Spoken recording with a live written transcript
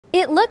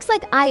It looks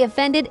like I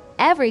offended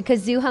every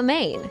Kazuha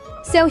main.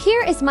 So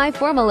here is my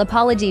formal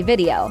apology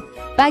video,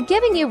 by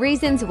giving you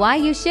reasons why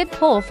you should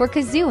pull for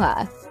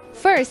Kazuha.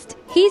 First,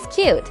 he's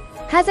cute,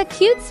 has a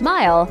cute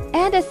smile,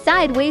 and a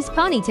sideways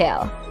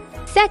ponytail.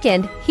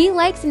 Second, he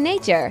likes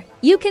nature.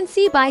 You can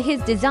see by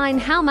his design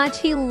how much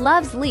he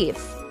loves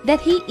leaves,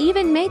 that he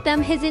even made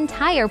them his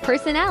entire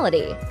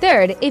personality.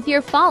 Third, if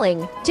you're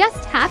falling,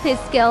 just have his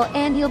skill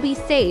and you'll be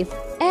safe.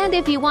 And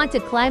if you want to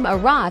climb a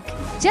rock,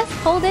 just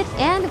hold it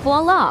and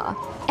voila!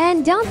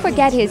 And don't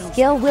forget his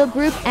skill will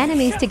group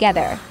enemies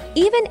together,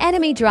 even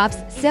enemy drops,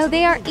 so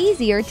they are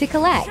easier to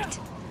collect.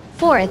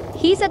 Fourth,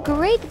 he's a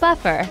great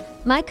buffer.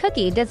 My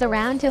cookie does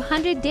around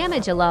 200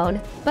 damage alone,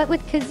 but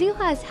with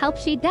Kazuha's help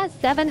she does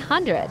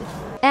 700.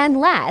 And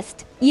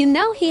last, you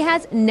know he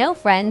has no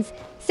friends,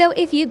 so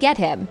if you get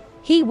him,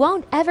 he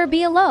won't ever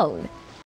be alone.